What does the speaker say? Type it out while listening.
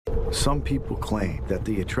Some people claim that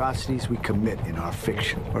the atrocities we commit in our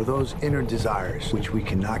fiction are those inner desires which we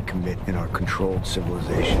cannot commit in our controlled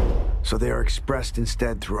civilization. So they are expressed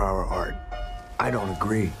instead through our art. I don't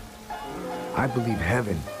agree. I believe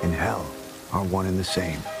heaven and hell are one and the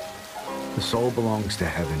same. The soul belongs to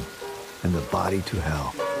heaven and the body to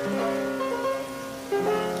hell.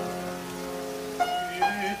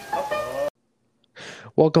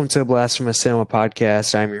 Welcome to the Blasphemous Cinema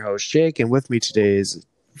Podcast. I'm your host, Jake, and with me today is,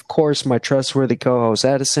 of course, my trustworthy co-host,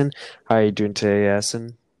 Addison. How are you doing today,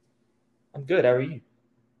 Addison? I'm good. How are you?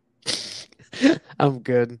 I'm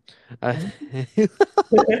good.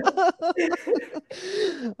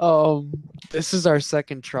 This is our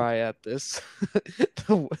second try at this.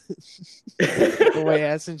 The way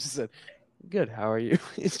Addison just said, "Good. How are you?"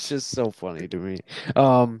 It's just so funny to me.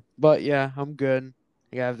 But yeah, I'm good.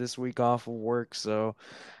 I have this week off of work, so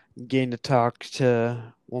I'm getting to talk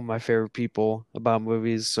to one of my favorite people about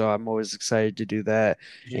movies, so I'm always excited to do that.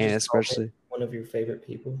 Did you And just call me especially, one of your favorite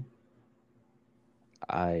people?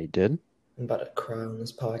 I did. I'm about to cry on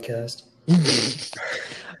this podcast.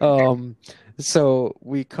 So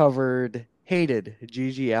we covered Hated,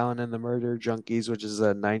 GG Allin and the Murder Junkies, which is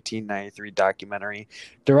a 1993 documentary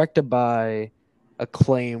directed by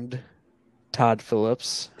acclaimed Todd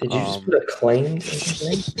Phillips. Did you just put acclaimed in his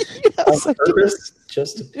name? Yes, On purpose?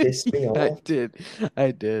 Just to piss me I off? did.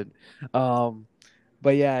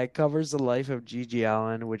 But yeah, it covers the life of GG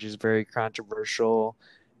Allin, which is very controversial.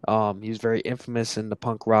 He was very infamous in the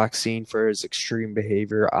punk rock scene for his extreme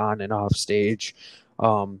behavior on and off stage.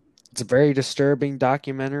 It's a very disturbing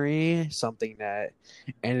documentary, something that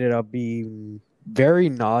ended up being very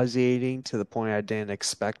nauseating to the point I didn't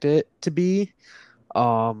expect it to be.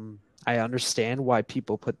 I understand why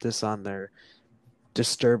people put this on their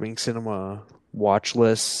disturbing cinema watch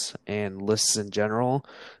lists and lists in general.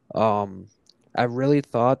 I really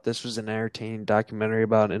thought this was an entertaining documentary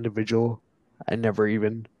about an individual I never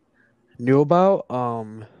even knew about.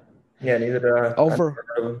 Yeah, neither did I. I never heard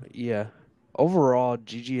of him. Yeah. Overall,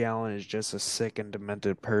 GG Allin is just a sick and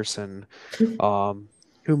demented person, who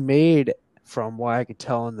made, from what I could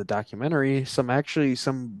tell in the documentary,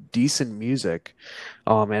 some decent music.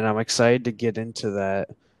 And I'm excited to get into that,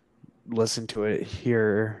 listen to it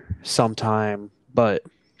here sometime. But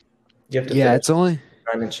You have to yeah, finish it's only,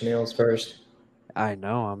 9 Inch Nails first. I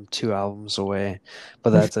know I'm 2 albums away, but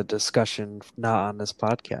that's a discussion not on this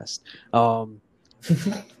podcast.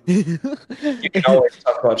 You can always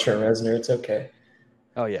talk about Trent Reznor. It's okay.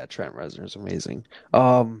 Oh yeah, Trent Reznor is amazing.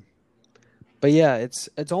 But yeah, it's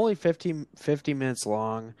only 50 minutes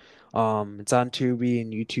long. It's on Tubi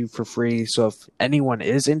and YouTube for free. So if anyone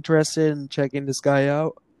is interested in checking this guy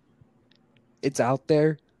out, it's out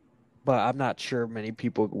there. But I'm not sure many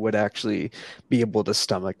people would actually be able to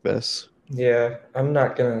stomach this. Yeah, I'm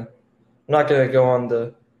not gonna go on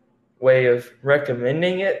the way of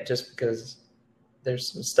recommending it just because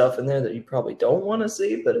there's some stuff in there that you probably don't want to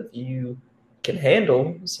see, but if you can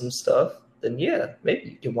handle some stuff, then yeah,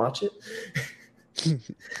 maybe you can watch it.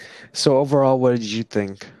 So overall, what did you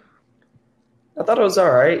think? I thought it was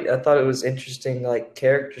all right. I thought it was interesting, like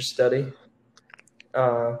character study.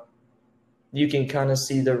 You can kind of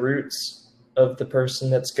see the roots of the person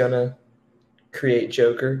that's gonna create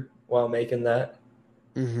Joker while making that.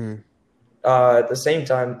 Mm-hmm. At the same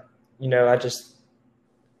time,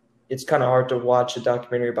 it's kind of hard to watch a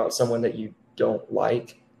documentary about someone that you don't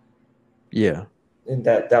like. Yeah. And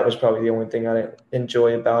that was probably the only thing I didn't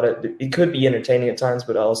enjoy about it. It could be entertaining at times,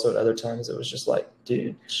 but also at other times it was just like,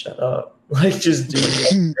 dude, shut up. Like, just do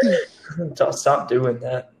that. Stop doing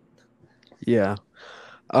that. Yeah.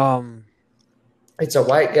 It's a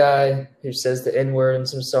white guy who says the N-word in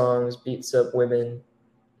some songs, beats up women,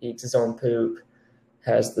 eats his own poop,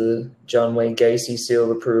 has the John Wayne Gacy seal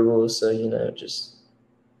of approval. So, just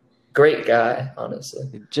great guy,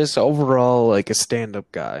 honestly. Just overall, like a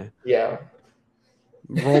stand-up guy. Yeah.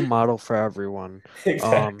 Role model for everyone.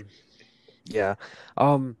 Exactly. Yeah.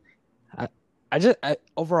 Overall,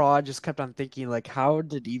 I just kept on thinking, like, how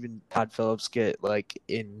did even Todd Phillips get, like,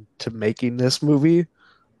 into making this movie?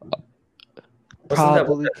 Wasn't that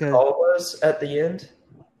what the call was at the end?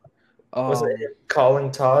 Wasn't it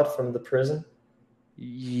calling Todd from the prison?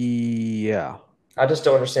 Yeah. I just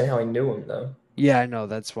don't understand how he knew him, though. Yeah, I know.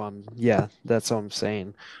 That's what I'm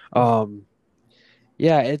saying.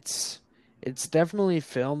 Yeah, it's definitely a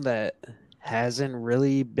film that hasn't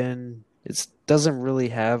really been, it doesn't really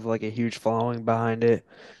have like a huge following behind it,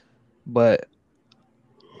 but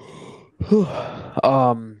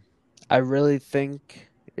I really think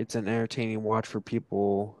it's an entertaining watch for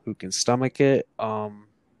people who can stomach it.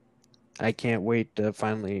 I can't wait to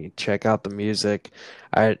finally check out the music.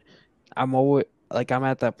 I'm always like I'm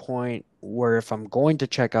at that point where if I'm going to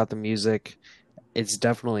check out the music, it's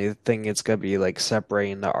definitely the thing. It's gonna be like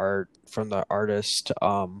separating the art from the artist.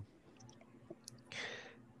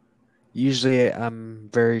 Usually I'm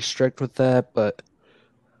very strict with that, but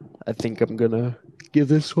I think I'm gonna give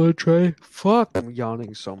this one a try. Fuck, I'm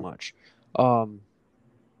yawning so much. Um,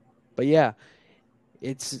 but yeah,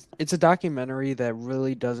 it's a documentary that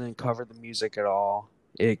really doesn't cover the music at all.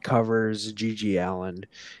 It covers GG Allin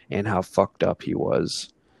and how fucked up he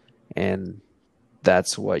was, and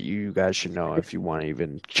that's what you guys should know if you want to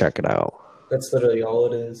even check it out. That's literally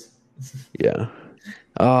all it is. Yeah.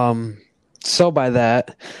 Um, so by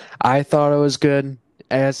that, I thought it was good.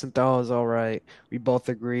 Addison thought it was all right. We both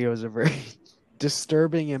agree it was a very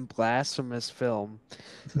disturbing and blasphemous film,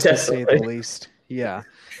 to say the Definitely. least. Yeah.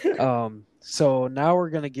 So now we're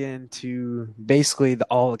gonna get into basically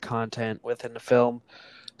all the content within the film.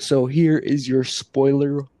 So here is your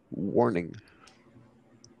spoiler warning.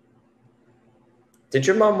 Did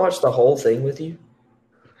your mom watch the whole thing with you?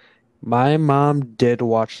 My mom did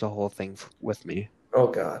watch the whole thing with me. Oh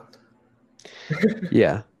God.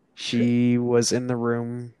 Yeah. She was in the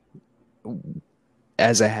room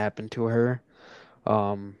as it happened to her.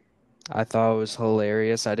 Um, I thought it was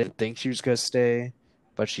hilarious. I didn't think she was gonna stay,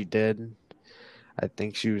 but she did. I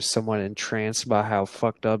think she was somewhat entranced by how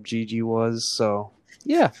fucked up Gigi was. So,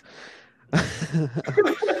 yeah.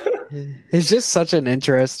 It's just such an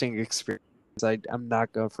interesting experience. I'm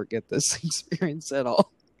not gonna forget this experience at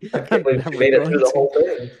all. I can't I'm believe she never made it through going the to. whole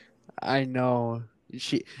thing. I know.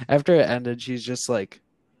 She after it ended, she's just like,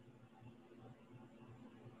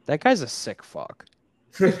 that guy's a sick fuck.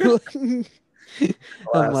 Class.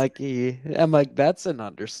 I'm like, that's an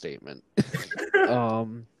understatement.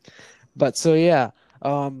 Um, but so yeah,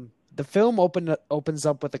 the film opens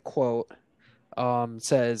up with a quote.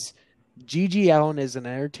 Says, GG Allin is an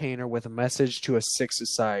entertainer with a message to a sick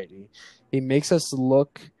society. He makes us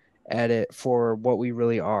look at it for what we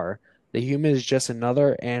really are. The human is just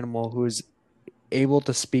another animal who is able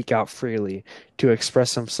to speak out freely, to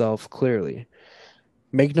express himself clearly.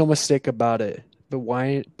 Make no mistake about it.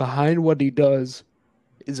 Behind what he does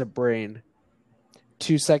is a brain.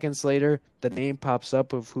 2 seconds later, the name pops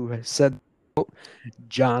up of who has said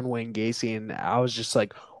John Wayne Gacy, and I was just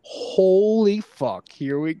like, holy fuck,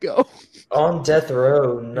 here we go. On death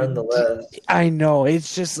row, nonetheless. I know.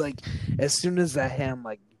 It's just like, as soon as that hit, I'm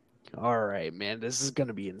like, all right, man, this is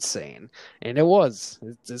gonna be insane. And it was.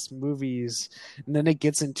 This movie's, and then it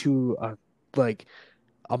gets into like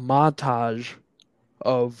a montage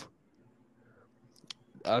of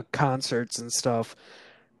concerts and stuff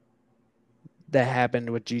that happened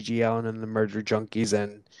with GG Allin and the Murder Junkies,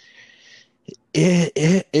 and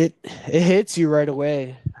it hits you right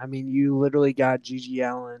away. I mean, you literally got GG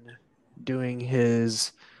Allin doing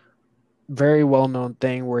his very well known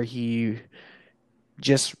thing where he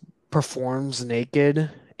just performs naked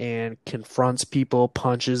and confronts people,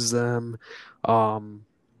 punches them, um,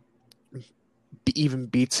 even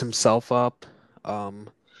beats himself up.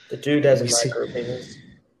 The dude has a We see. micro penis.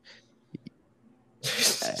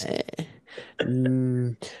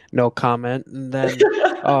 No comment. And then,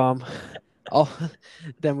 um,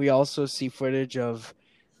 then we also see footage of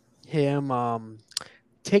him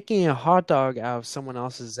taking a hot dog out of someone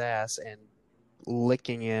else's ass and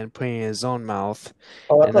licking it and putting it in his own mouth.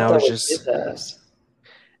 Oh, I And thought I that was was his just, ass.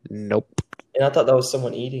 nope, And I thought that was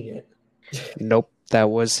someone eating it. nope, that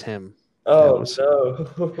was him. That Oh was him.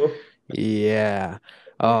 no. Yeah.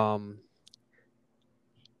 Um,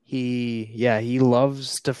 he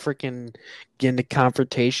loves to freaking get into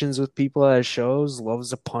confrontations with people at shows, loves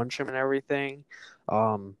to punch him and everything.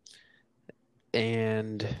 Um,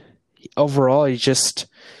 and overall, he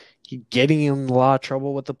getting in a lot of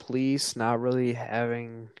trouble with the police, not really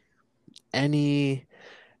having any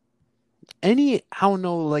I don't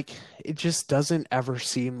know, like it just doesn't ever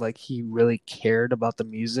seem like he really cared about the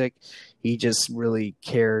music. He just really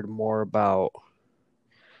cared more about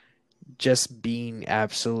just being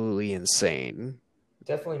absolutely insane.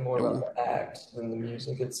 Definitely more about the act than the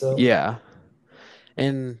music itself. Yeah.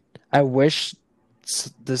 And I wish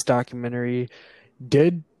this documentary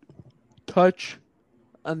did touch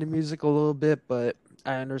on the music a little bit, but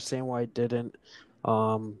I understand why it didn't.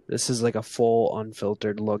 This is like a full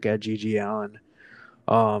unfiltered look at GG Allin.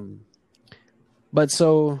 Um, but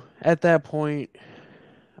so at that point,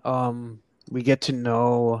 we get to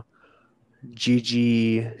know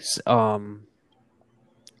GG's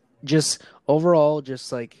just overall,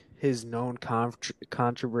 just like his known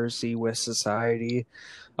controversy with society.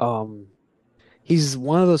 Um, he's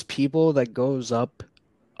one of those people that goes up,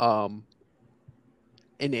 in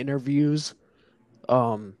interviews,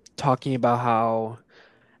 talking about how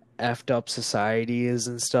effed up society is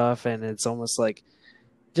and stuff, and it's almost like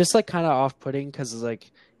just like kind of off-putting because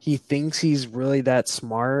like he thinks he's really that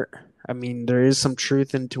smart. I mean, there is some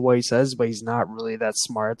truth into what he says, but he's not really that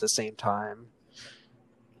smart at the same time.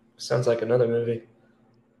 Sounds like another movie.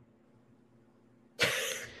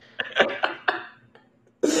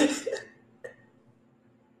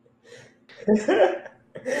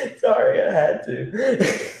 Sorry, I had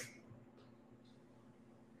to.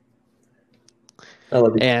 I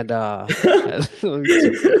love you. And that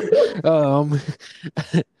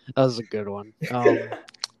was a good one.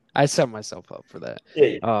 I set myself up for that.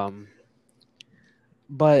 Yeah.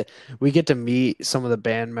 But we get to meet some of the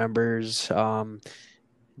band members.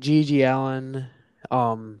 GG Allin,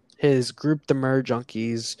 his group, the Murder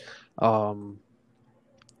Junkies,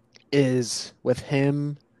 is with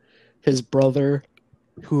him, his brother,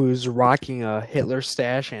 who's rocking a Hitler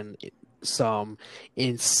stash and some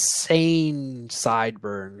insane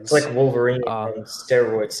sideburns. It's like Wolverine on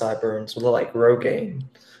steroid sideburns with like Rogaine.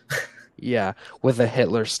 Yeah, with a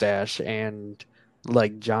Hitler stash and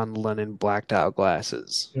like John Lennon blacked out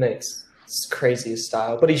glasses. Makes crazy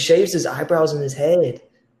style, but he shaves his eyebrows and his head.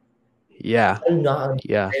 Yeah, I do not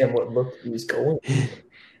understand what look he was going.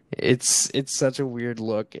 It's such a weird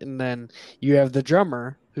look, and then you have the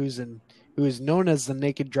drummer who is known as the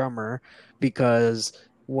Naked Drummer because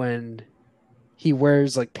when he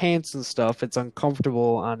wears like pants and stuff, it's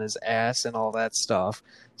uncomfortable on his ass and all that stuff.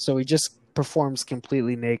 So he just performs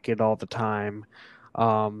completely naked all the time.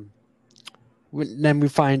 Then we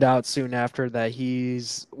find out soon after that he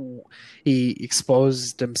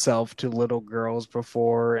exposed himself to little girls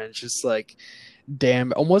before, and it's just like,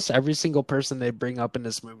 damn, almost every single person they bring up in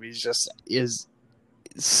this movie is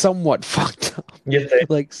somewhat fucked up.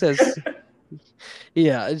 Like says,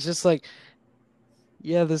 yeah, it's just like,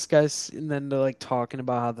 yeah, this guy's, and then they're like talking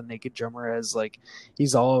about how the Naked Drummer has like,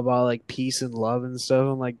 he's all about like peace and love and stuff.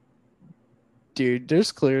 I'm like, dude,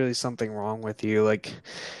 there's clearly something wrong with you. Like,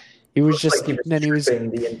 he was just, like he was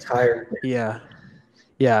the entire thing.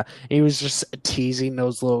 Yeah. He was just teasing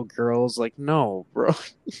those little girls. Like, no, bro.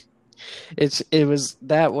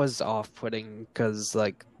 That was off-putting because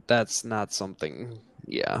like that's not something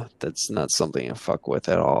I fuck with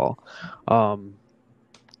at all.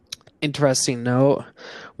 Interesting note,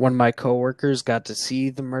 one of my coworkers got to see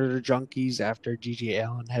the Murder Junkies after GG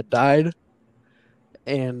Allin had died,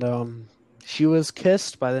 and she was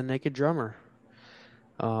kissed by the Naked Drummer.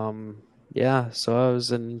 Yeah, so that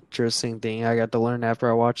was an interesting thing I got to learn after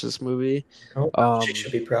I watched this movie. She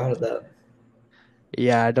should be proud of that.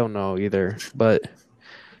 Yeah, I don't know either, but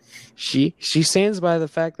she stands by the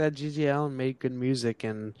fact that GG Allin made good music,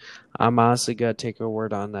 and I'm honestly gonna take her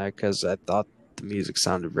word on that because I thought the music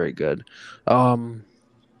sounded very good. Then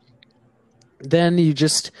you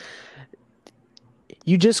just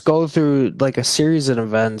go through like a series of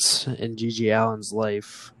events in GG Allin's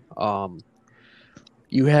life.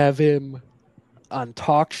 You have him on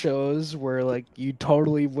talk shows where like you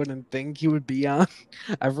totally wouldn't think he would be on.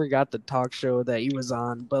 I forgot the talk show that he was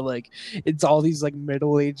on, but like it's all these like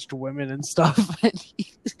middle-aged women and stuff, and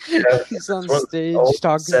he's on stage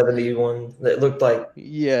talking. 71 that looked like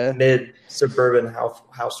mid suburban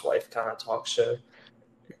housewife kind of talk show.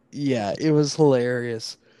 Yeah, it was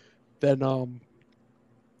hilarious. Then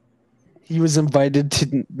he was invited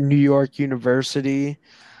to New York University.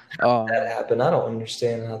 That happened. I don't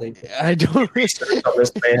understand how they. I don't research on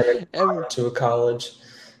this man and to a college.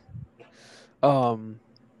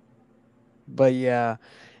 But yeah,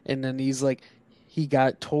 and then he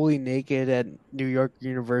got totally naked at New York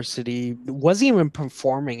University. Wasn't even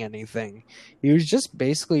performing anything. He was just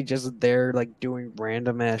basically just there, like doing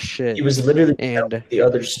random ass shit. He was literally telling the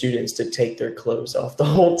other students to take their clothes off the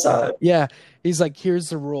whole time. Yeah, he's like, here's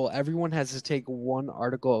the rule: everyone has to take one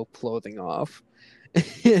article of clothing off.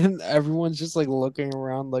 And everyone's just like looking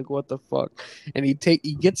around like, what the fuck? And he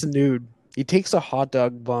gets nude. He takes a hot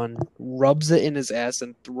dog bun, rubs it in his ass,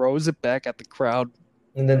 and throws it back at the crowd.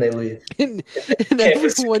 And then they leave. And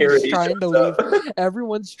everyone's trying to leave.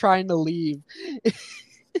 Everyone's trying to leave.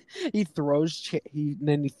 He throws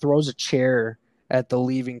a chair at the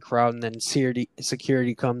leaving crowd, and then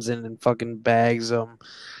security comes in and fucking bags him.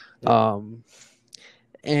 And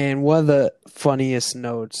one of the funniest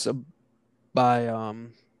notes by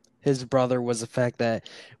his brother was the fact that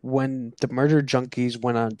when the Murder Junkies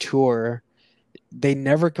went on tour, they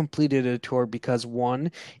never completed a tour because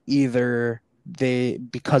one, either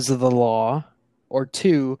because of the law, or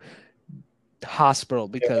two, hospital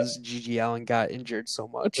because GG Allin got injured so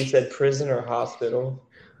much. He said prison or hospital.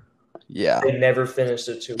 Yeah. They never finished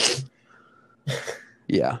a tour.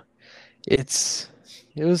 Yeah. It's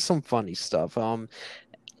It was some funny stuff.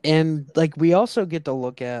 And like we also get to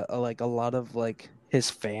look at like a lot of like his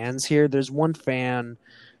fans here. There's one fan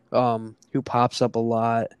who pops up a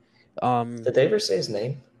lot. Did they ever say his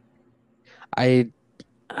name? I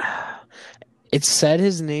it said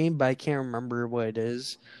his name, but I can't remember what it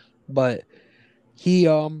is. But he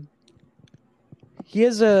he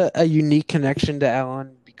has a unique connection to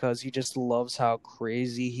Alan because he just loves how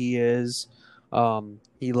crazy he is.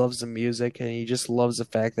 He loves the music and he just loves the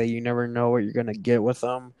fact that you never know what you're gonna get with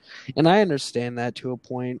him. And I understand that to a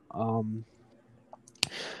point.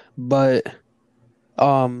 But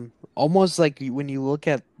almost like when you look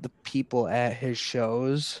at the people at his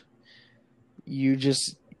shows, you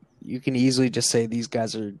just you can easily just say these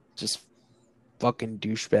guys are just fucking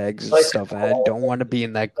douchebags and Like stuff, and I all, don't want to be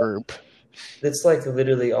in that group. it's like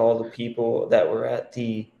literally all the people that were at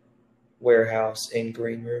the warehouse and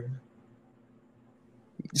green room.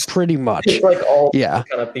 Pretty much. It's like all Yeah. those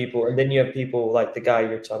kind of people, and then you have people like the guy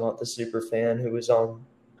you're talking about, the super fan, who was on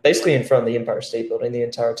basically in front of the Empire State Building the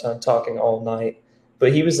entire time, talking all night.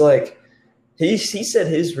 But he was like, he said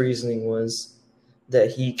his reasoning was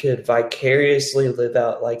that he could vicariously live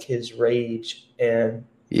out like his rage and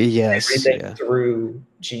Yes, everything yeah. through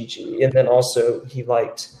Gigi, and then also he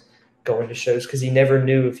liked going to shows because he never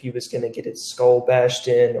knew if he was going to get his skull bashed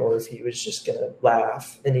in or if he was just going to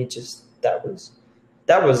laugh, and he just that was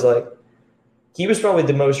like he was probably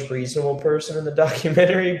the most reasonable person in the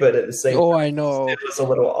documentary, but at the same Oh, time, I know. it was a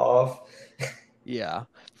little off. Yeah,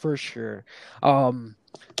 for sure.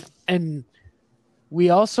 And we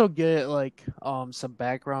also get like some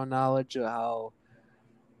background knowledge of how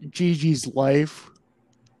Gigi's life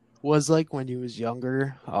was like when he was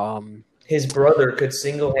younger. His brother could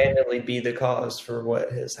single-handedly be the cause for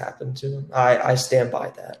what has happened to him. I stand by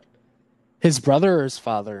that. His brother or his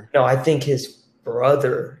father? No, I think his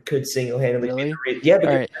brother could single-handedly be Really? the reason. Yeah, All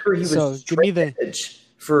because right. remember he So was give me straight the edge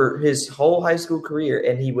for his whole high school career,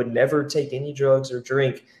 and he would never take any drugs or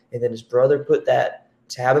drink. And then his brother put that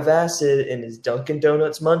tab of acid in his Dunkin'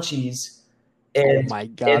 Donuts munchies, Oh and my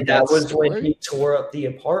and God, that that was when story? he tore up the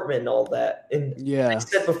apartment and all that. And they Yeah.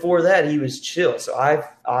 said before that he was chill. So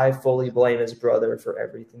I fully blame his brother for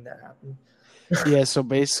everything that happened. Yeah, so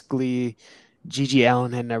basically GG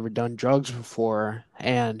Allin had never done drugs before,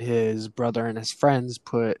 and his brother and his friends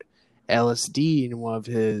put LSD in one of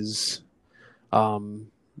his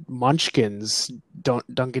um munchkins,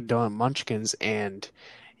 Dunkin' Donut munchkins, and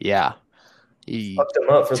yeah, he Fucked him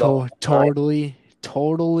up for the whole night.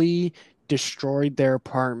 totally destroyed their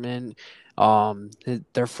apartment.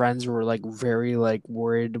 Their friends were like very like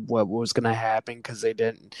worried what was gonna happen because they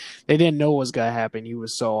didn't know what was gonna happen. He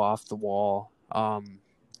was so off the wall.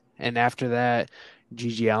 And after that,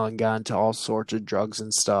 GG Allin got into all sorts of drugs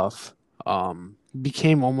and stuff.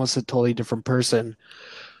 Became almost a totally different person.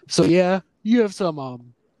 So yeah, you have some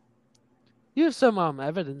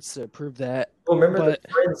evidence to prove that. Well, remember the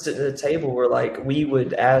But friends sitting at the table were like, we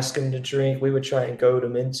would ask him to drink, we would try and goad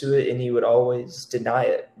him into it, and he would always deny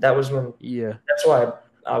it. That was when, yeah, that's why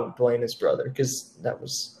I would blame his brother, because that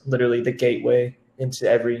was literally the gateway into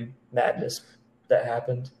every madness that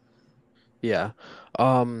happened. yeah.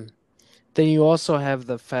 Um, then you also have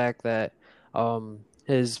the fact that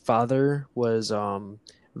his father was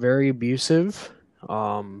very abusive,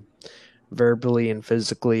 um, verbally and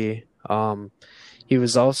physically. He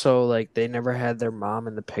was also like they never had their mom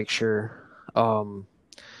in the picture.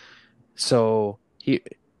 So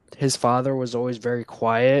his father was always very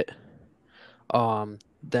quiet.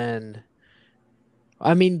 Then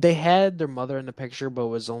I mean they had their mother in the picture, but it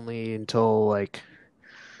was only until like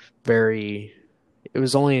very it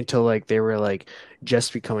was only until like they were like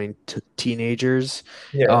just becoming teenagers.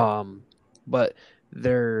 Yeah. Um, but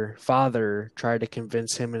their father tried to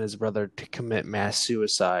convince him and his brother to commit mass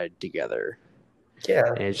suicide together. Yeah.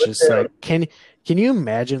 And it's But just like can you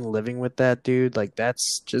imagine living with that dude? Like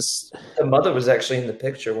that's just the mother was actually in the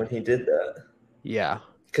picture when he did that. yeah.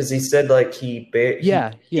 Because he said like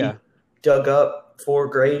Yeah, yeah. he dug up 4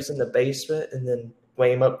 graves in the basement and then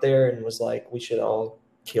way him up there and was like, we should all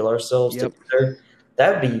kill ourselves Yep. together.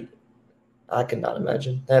 That'd be, I could not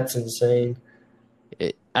imagine. That's insane.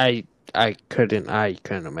 It, I couldn't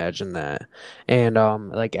imagine that. And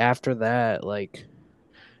like after that, like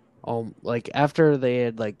after they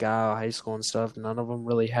had like got out of high school and stuff, none of them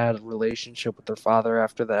really had a relationship with their father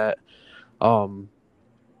after that. Um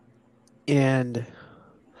and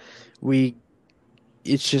we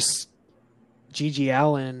it's just GG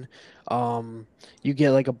Allin, you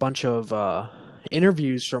get like a bunch of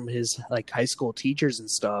interviews from his like high school teachers and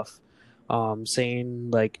stuff, saying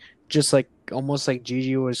like just like almost like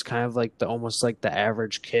Gigi was kind of like the almost like the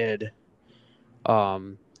average kid.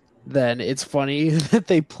 Then it's funny that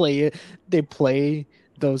they play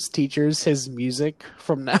those teachers his music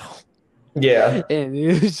from now. Yeah, And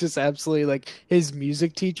it was just absolutely like his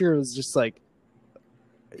music teacher was just like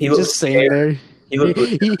he just looked sitting scared. there. He He looked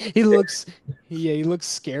he, legitimately he scared. looks he looks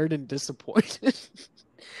scared and disappointed.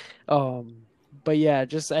 Um, but yeah,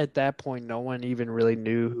 just at that point, no one even really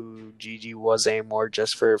knew who Gigi was anymore,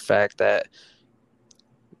 just for the fact that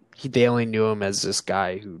they only knew him as this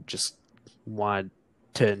guy who just wanted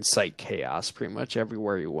to incite chaos pretty much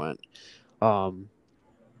everywhere he went. Um,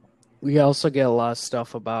 we also get a lot of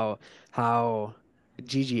stuff about how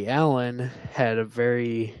GG Allin had a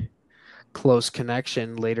very close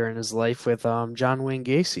connection later in his life with John Wayne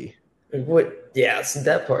Gacy. What? Yeah, see,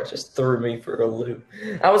 that part just threw me for a loop.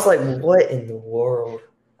 I was like, what in the world?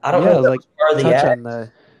 I don't know Yeah, if that like was part of the touch act on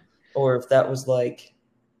the or if that was like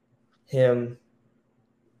him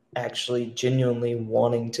actually genuinely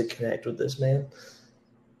wanting to connect with this man.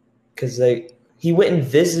 Because he went and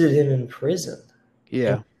visited him in prison and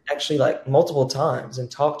yeah. actually like multiple times and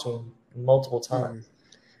talked to him multiple times.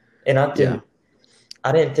 Hmm. And Yeah.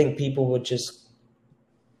 I didn't think people would just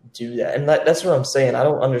do that. And that's what I'm saying. I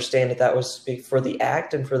don't understand if that was for the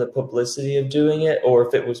act and for the publicity of doing it, or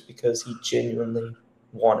if it was because he genuinely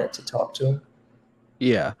wanted to talk to him.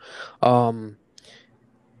 Yeah. Um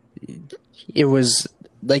it was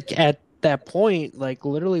like at that point, like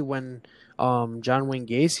literally when John Wayne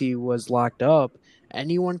Gacy was locked up,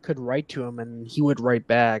 anyone could write to him and he would write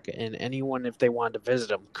back, and anyone if they wanted to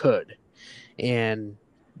visit him could. And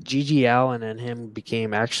GG Allen and him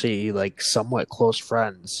became actually like somewhat close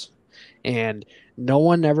friends. And no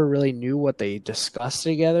one ever really knew what they discussed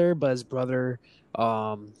together, but his brother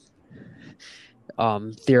um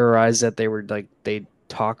theorized that they were like they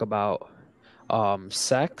talk about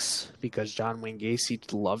sex because John Wayne Gacy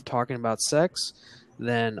loved talking about sex,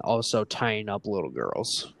 then also tying up little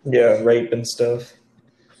girls. Yeah, rape and stuff.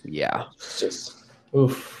 Yeah. It's just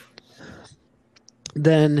oof.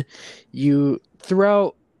 Then you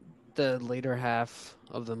throughout the later half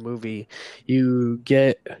of the movie, you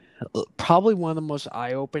get probably one of the most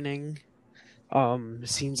eye-opening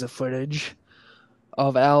scenes of footage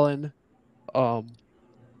of Alan um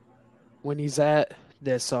when he's at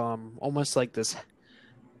this almost like this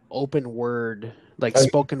open word, like Oh,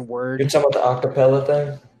 spoken you're word. talking about the acapella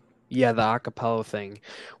thing Yeah, the acapella thing,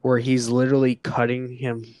 where he's literally cutting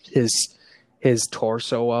his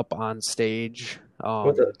torso up on stage,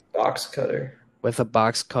 with a box cutter. with a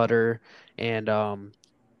box cutter, and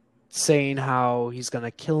saying how he's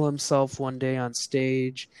gonna kill himself one day on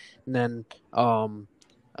stage, and then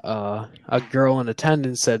a girl in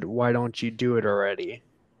attendance said, "Why don't you do it already?"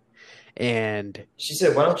 And She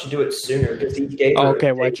said, "Why don't you do it sooner?" Because he gave her a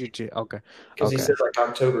okay, why'd you date. do? Okay, Because he okay, said like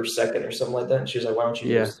October 2nd or something like that, and she was like, "Why don't you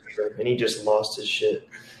do it yeah. sooner?" And he just lost his shit.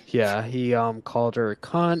 Yeah, he called her a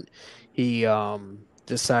cunt. He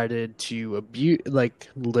decided to abuse, like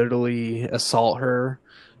literally assault her,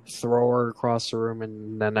 throw her across the room,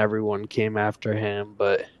 and then everyone came after him.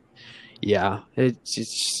 But yeah,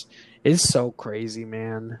 it's so crazy,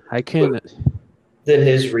 man. I But can then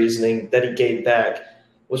his reasoning that he gave back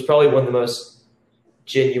was probably one of the most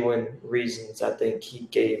genuine reasons I think he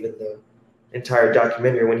gave in the entire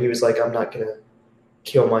documentary when he was like, "I'm not gonna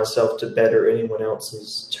kill myself to better anyone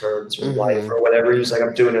else's terms or life hmm or whatever." He was like,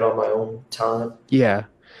 "I'm doing it on my own time." yeah.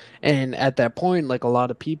 And at that point, like a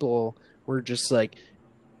lot of people were just like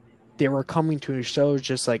they were coming to his shows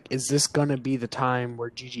just like, is this gonna be the time where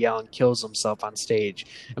Gigi Allen kills himself on stage?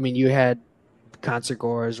 I mean, you had concert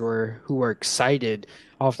goers who were excited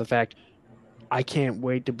off the fact I can't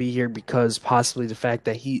wait to be here because possibly the fact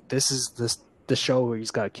that this is the show where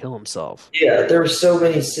he's got to kill himself. Yeah, there were so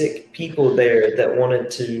many sick people there that wanted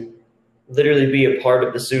to literally be a part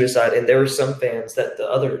of the suicide, and there were some fans that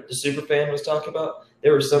the super fan was talking about.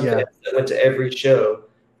 There were some fans Yeah, that went to every show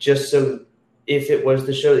just so if it was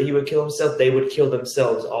the show that he would kill himself, they would kill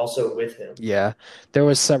themselves also with him. yeah. There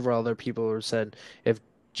was several other people who said if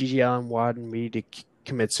Gigi Allen wanted me to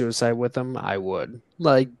commit suicide with him, I would.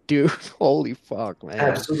 Like, dude, holy fuck, man.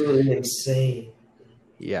 Absolutely insane.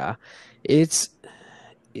 Yeah, it's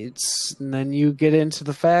and then you get into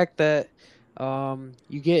the fact that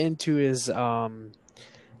you get into his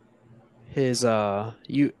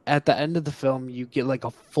you at the end of the film you get like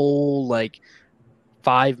a full like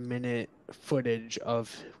 5 minute footage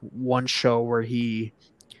of one show where he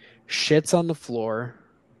shits on the floor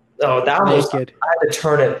Oh, that almost naked. I had to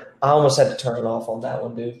turn it. I almost had to turn it off on that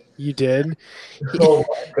one, dude. You did. He Oh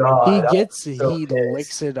my god, I was so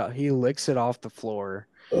pissed. he licks it off the floor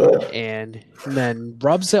Ugh. and then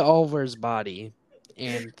rubs it all over his body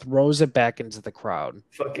and throws it back into the crowd.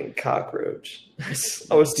 Fucking cockroach.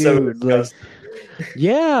 I was so Dude, like, disgusted.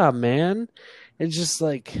 yeah, man. It's just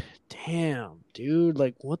like, damn, dude,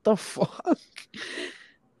 like, what the fuck?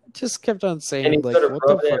 Just kept on And saying, he like, started what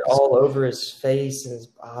the rubbing it fuck is. all over his face and his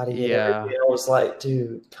body and Yeah, everything. I was like,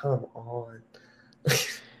 dude, come on.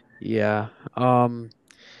 yeah.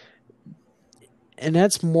 And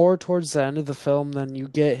that's more towards the end of the film than you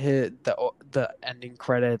get hit the ending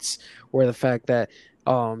credits, where the fact that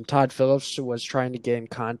Todd Phillips was trying to get in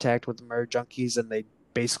contact with the murder junkies and they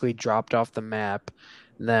basically dropped off the map.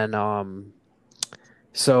 And then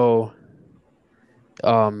so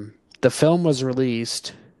the film was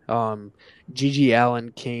released. GG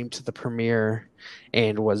Allin came to the premiere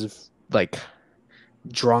and was like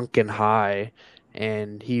drunk and high,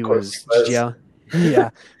 and he Of course was he was. yeah,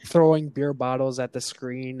 throwing beer bottles at the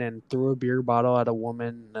screen and threw a beer bottle at a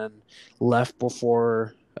woman and left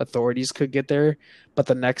before authorities could get there. But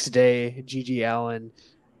the next day, GG Allin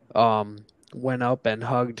went up and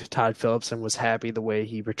hugged Todd Phillips and was happy the way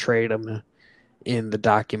he portrayed him in the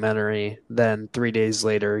documentary. Then 3 days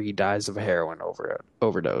later, he dies of a heroin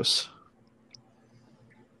overdose.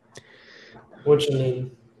 Which, I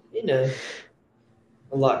mean, you know,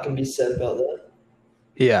 a lot can be said about that.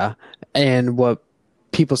 Yeah, and what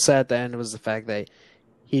people said at the end was the fact that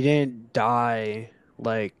he didn't die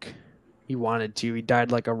like he wanted to. He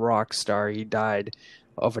died like a rock star. He died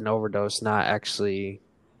of an overdose, not actually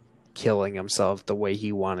killing himself the way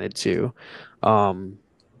he wanted to. Um,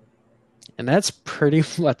 and that's pretty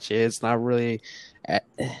much it. It's not really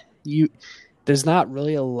you. There's not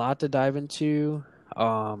really a lot to dive into.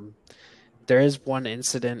 There is one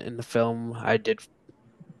incident in the film I do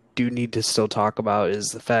need to still talk about, is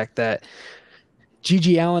the fact that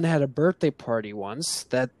GG Allin had a birthday party once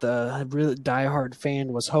that the really diehard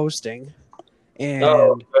fan was hosting,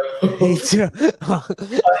 Oh, and he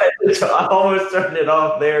I almost turned it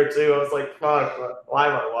off there, too. I was like, fuck, why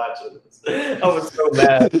am I watching this? I was so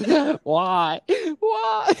mad. why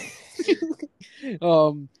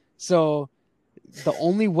so the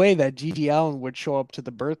only way that GG Allin would show up to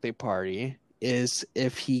the birthday party is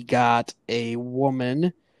if he got a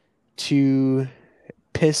woman to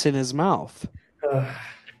piss in his mouth.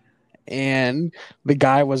 And the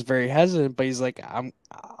guy was very hesitant, but he's like,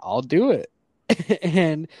 I'll do it.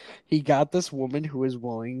 And he got this woman who is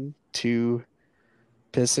willing to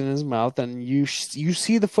piss in his mouth, and you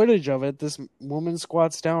see the footage of it. This woman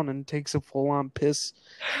squats down and takes a full-on piss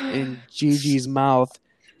in Gigi's mouth.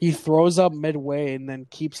 He throws up midway and then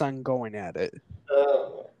keeps on going at it.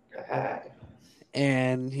 Oh, my God.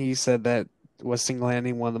 And he said that was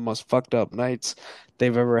single-handedly one of the most fucked up nights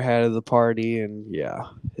they've ever had at the party. And yeah,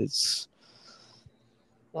 it's...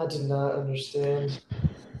 I did not understand.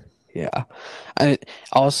 Yeah. And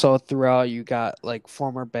also throughout you got like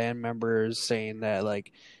former band members saying that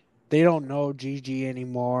like they don't know GG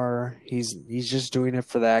anymore. He's just doing it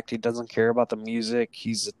for the act. He doesn't care about the music.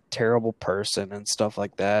 He's a terrible person and stuff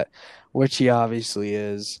like that, which he obviously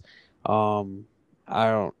is.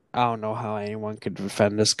 I don't know how anyone could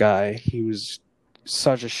defend this guy. He was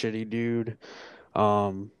such a shitty dude.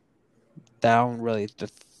 That don't really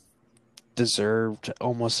deserved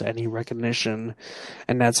almost any recognition,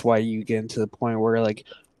 and that's why you get into the point where like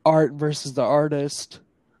art versus the artist,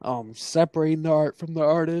 separating the art from the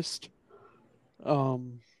artist,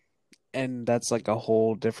 and that's like a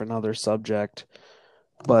whole different other subject.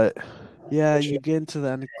 But yeah, you get into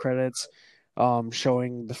the end credits,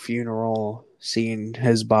 showing the funeral, seeing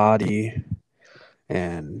his body,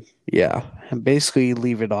 and yeah, and basically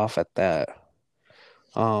leave it off at that.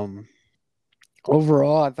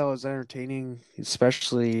 Overall, I thought it was entertaining,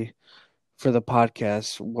 especially for the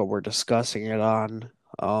podcast, what we're discussing it on.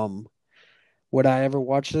 Would I ever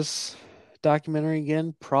watch this documentary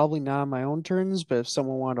again? Probably not on my own terms, but if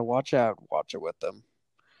someone wanted to watch it, I'd watch it with them.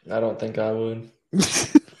 I don't think I would. I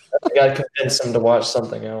think I'd convince him to watch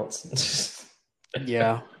something else.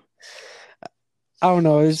 Yeah. I don't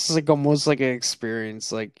know. It's like almost like an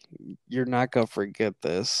experience. Like, you're not going to forget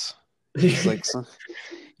this. It's like,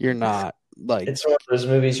 you're not. Like, It's one of those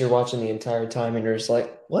movies you're watching the entire time and you're just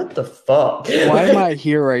like, what the fuck? why am I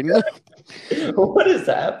here right now? What is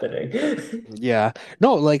happening? Yeah.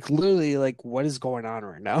 No, like literally, like what is going on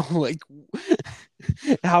right now? Like,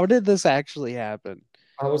 how did this actually happen?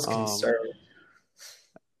 I was concerned.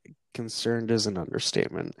 Concerned is an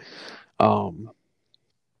understatement.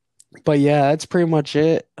 But yeah, that's pretty much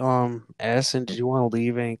it. Addison, did you want to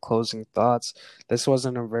leave any closing thoughts? This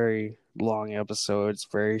wasn't a very long episode. It's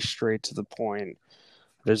very straight to the point.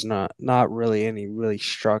 There's not really any really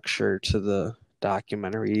structure to the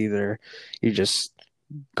documentary either. You just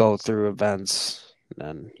go through events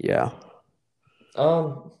And yeah.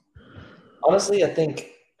 Um, Honestly, I think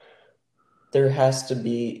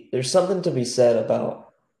there's something to be said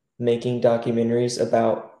about making documentaries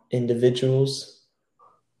about individuals.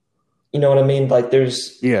 You know what I mean? Like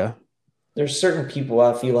Yeah. there's certain people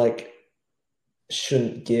I feel like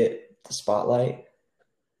shouldn't get the spotlight.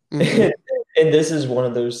 Hmm. And this is one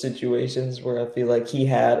of those situations where I feel like he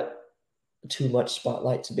had too much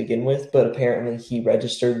spotlight to begin with, but apparently he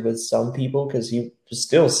registered with some people because he was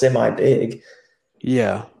still semi big.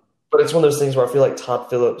 Yeah. But it's one of those things where I feel like Todd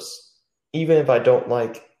Phillips, even if I don't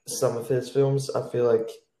like some of his films, I feel like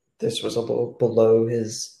this was a little below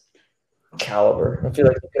his caliber. I feel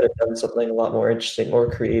like he could have done something a lot more interesting or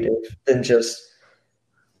creative than just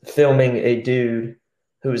filming a dude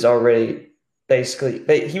who was already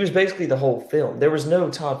he was basically the whole film. There was no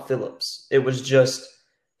Todd Phillips. It was just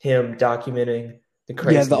him documenting the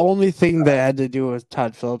Yeah, the crazy. only thing that had to do with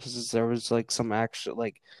Todd Phillips is there was like some actual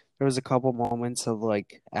like there was a couple moments of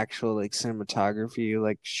like actual like cinematography,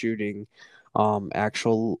 like shooting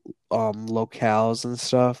actual locales and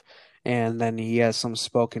stuff. And then he has some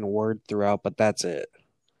spoken word throughout, but that's it.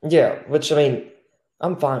 Yeah, which I mean,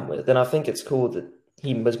 I'm fine with, and I think it's cool that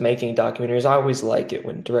he was making documentaries. I always like it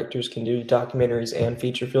when directors can do documentaries and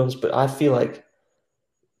feature films, but I feel like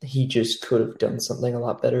he just could have done something a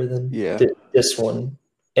lot better than Yeah. this one,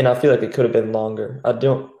 and I feel like it could have been longer. I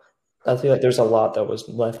don't. I feel like there's a lot that was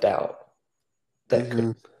left out that could Hmm.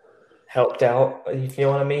 have helped out. You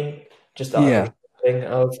feel what I mean? Just the Yeah. understanding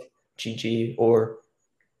of GG or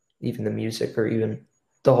even the music or even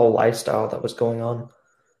the whole lifestyle that was going on.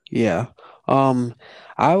 Yeah. Um,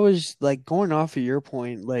 I was like going off of your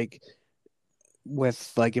point, like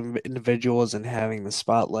with like individuals and having the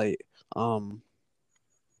spotlight. Um,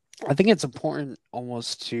 I think it's important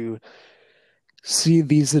almost to see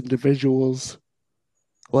these individuals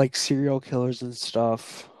like serial killers and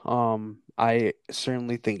stuff. I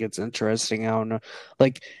certainly think it's interesting. I don't know,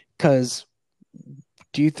 like, because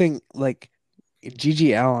do you think like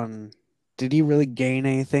GG Allin, did he really gain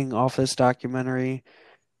anything off this documentary?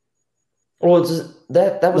 Well,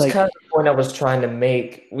 that was kind Like, of the point I was trying to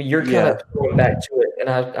make. Well, you're kind of yeah, going back to it, and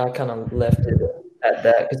I kind of left it at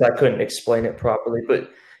that because I couldn't explain it properly. But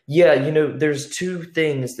yeah, there's two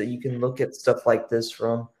things that you can look at stuff like this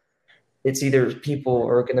from. It's either people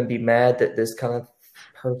are going to be mad that this kind of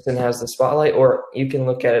person has the spotlight, or you can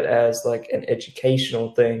look at it as like an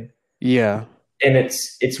educational thing. yeah, And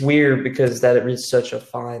it's weird because that is such a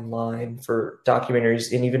fine line for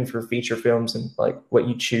documentaries and even for feature films and like what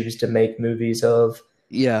you choose to make movies of,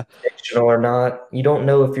 yeah, fictional or not. You don't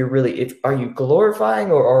know if you're really if are you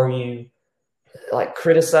glorifying or are you like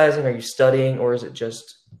criticizing, are you studying, or is it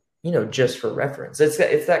just just for reference? It's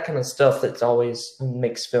that kind of stuff that's always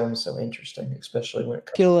makes films so interesting, especially when it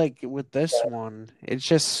comes feel like with to this that. one, it's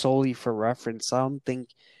just solely for reference. I don't think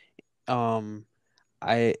um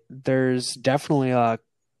I there's definitely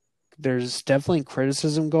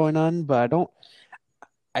criticism going on, but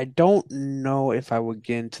I don't know if I would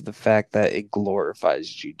get into the fact that it glorifies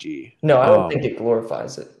GG. No, I don't think it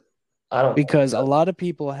glorifies it. I don't think it Because a does. lot of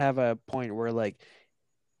people have a point where like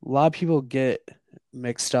a lot of people get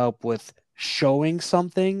mixed up with showing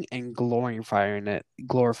something and glorifying it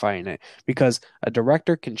because a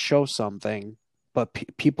director can show something but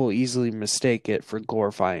people easily mistake it for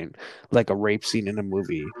glorifying like a rape scene in a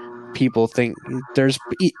movie. People think there's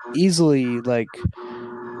easily like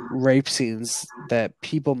rape scenes that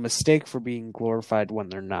people mistake for being glorified when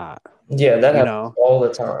they're not, Yeah, that you happens know. all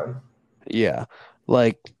the time. Yeah,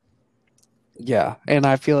 like, yeah, and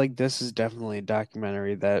I feel like this is definitely a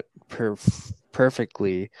documentary that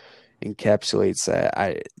perfectly encapsulates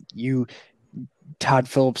that. You Todd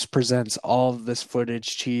Phillips presents all of this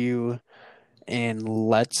footage to you and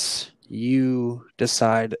lets you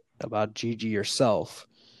decide about Gigi yourself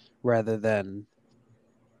rather than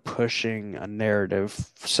pushing a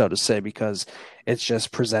narrative, so to say, because it's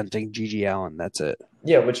just presenting Gigi Allen. That's it.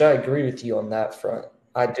 Yeah, which I agree with you on that front.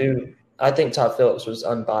 I do. I think Todd Phillips was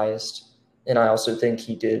unbiased, and I also think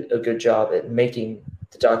he did a good job at making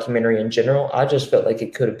the documentary in general. I just felt like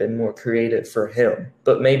it could have been more creative for him,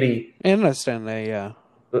 but maybe, I understand that, yeah.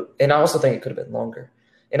 and I also think it could have been longer.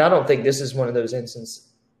 And I don't think this is one of those instances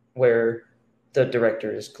where the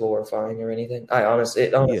director is glorifying or anything. It honestly,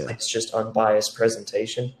 Yeah. it's just unbiased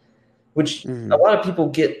presentation, which a Hmm. lot of people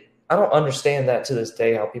get. I don't understand that to this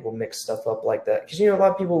day how people mix stuff up like that because a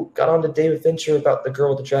lot of people got on to David Fincher about the girl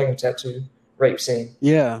with the dragon tattoo rape scene.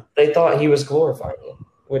 Yeah. They thought he was glorifying it,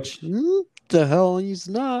 which The hell he's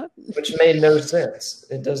not. which made no sense.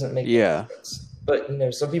 It doesn't make any Yeah. sense. But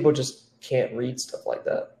some people just can't read stuff like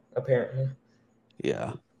that. Apparently,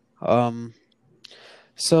 Yeah. Um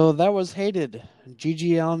So that was Hated.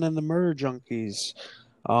 GG Allin and the Murder Junkies.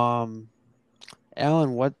 Um,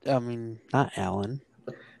 Alan, what? I mean, not Alan.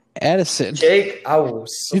 Addison. Jake, I will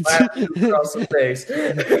slap you across the face.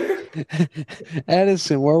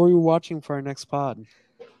 Addison, what were we watching for our next pod?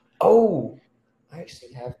 Oh, I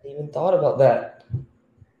actually haven't even thought about that.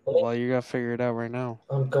 Well, you gotta figure it out right now.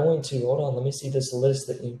 I'm going to. Hold on. Let me see this list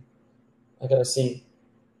that you. I gotta see.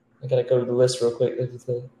 I gotta go to the list real quick.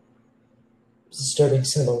 The disturbing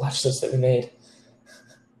cinema watch list that we made.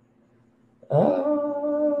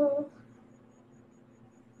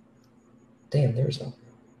 Damn, there's a.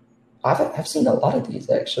 I've seen a lot of these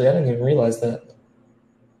actually. I didn't even realize that.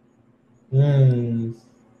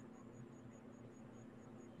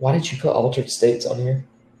 Why did you put Altered States on here?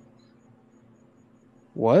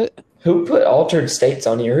 What? Who put Altered States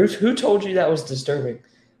on here? Who told you that was disturbing?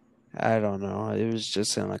 I don't know. It was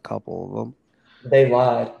just in a couple of them. They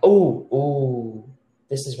lied. Oh,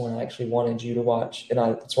 this is one I actually wanted you to watch, and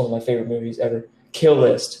it's one of my favorite movies ever. Kill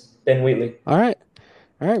List, Ben Wheatley. All right,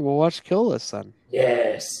 we'll watch Kill List then.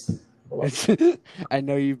 Yes. I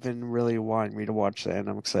know you've been really wanting me to watch that, and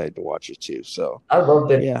I'm excited to watch it too. So I love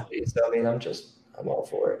Ben yeah. Wheatley, so I mean, I'm all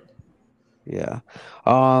for it. Yeah.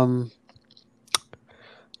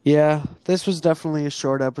 Yeah, this was definitely a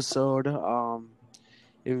short episode.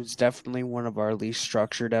 It was definitely one of our least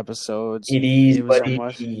structured episodes. It is, It was but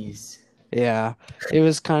almost, it is. yeah, it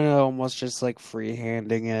was kind of almost just like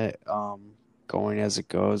free-handing it, going as it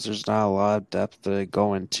goes. There's not a lot of depth to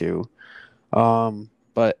go into.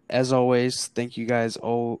 But as always, thank you guys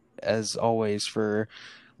as always for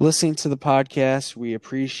listening to the podcast. We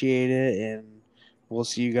appreciate it, and we'll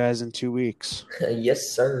see you guys in 2 weeks. Yes,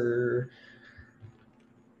 sir.